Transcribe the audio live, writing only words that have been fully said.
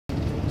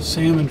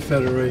Salmon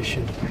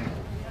Federation.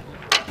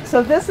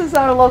 So this is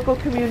our local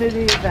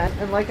community event,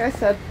 and like I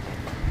said,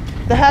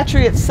 the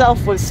hatchery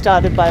itself was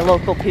started by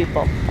local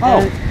people. Oh.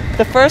 And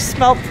the first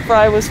smelt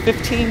fry was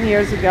 15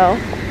 years ago,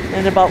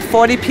 and about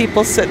 40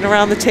 people sitting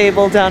around the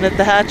table down at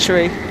the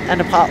hatchery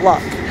and a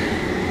potluck.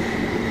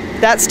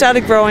 That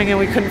started growing and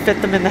we couldn't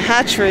fit them in the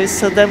hatcheries,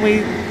 so then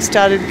we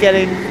started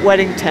getting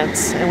wedding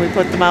tents and we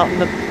put them out in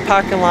the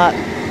parking lot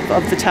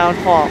of the town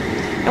hall.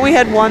 And we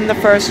had one the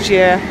first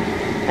year,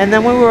 and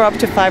then we were up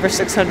to 500 or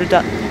 600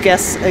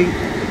 guests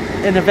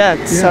an event.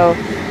 Yeah. So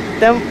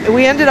then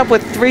we ended up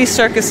with 3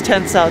 circus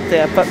tents out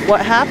there. But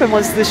what happened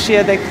was this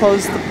year they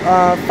closed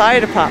the fire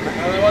department,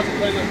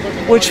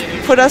 which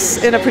put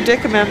us in a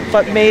predicament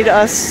but made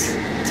us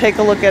take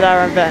a look at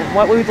our event.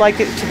 What we would like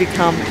it to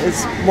become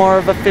is more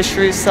of a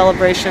fisheries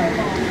celebration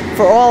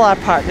for all our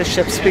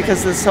partnerships,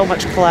 because there's so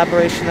much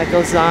collaboration that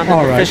goes on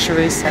in the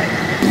fisheries.